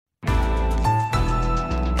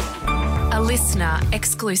A listener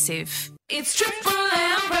exclusive. It's Triple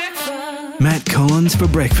M Breakfast. Matt Collins for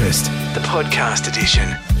breakfast, the podcast edition.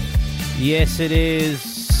 Yes, it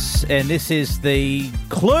is. And this is the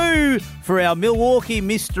clue for our Milwaukee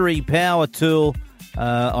Mystery Power Tool.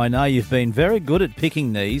 I know you've been very good at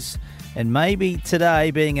picking these, and maybe today,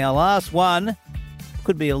 being our last one,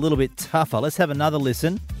 could be a little bit tougher. Let's have another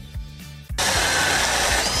listen.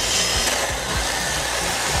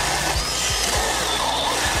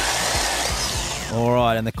 All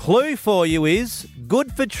right, and the clue for you is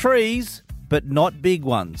good for trees, but not big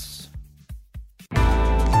ones. A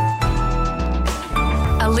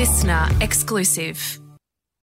listener exclusive.